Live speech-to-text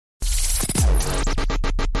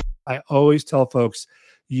I always tell folks,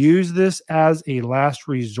 use this as a last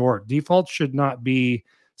resort. Default should not be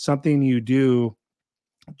something you do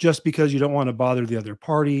just because you don't want to bother the other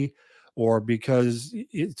party, or because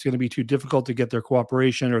it's going to be too difficult to get their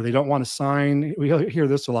cooperation, or they don't want to sign. We hear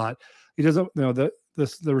this a lot. He doesn't, the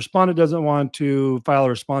respondent doesn't want to file a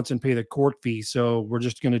response and pay the court fee, so we're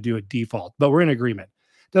just going to do a default, but we're in agreement.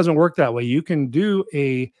 It doesn't work that way. You can do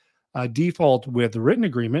a default with a written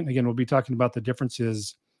agreement. Again, we'll be talking about the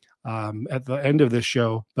differences at the end of this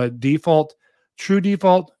show, but default, true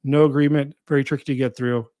default, no agreement, very tricky to get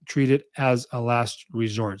through. Treat it as a last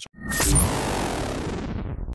resort.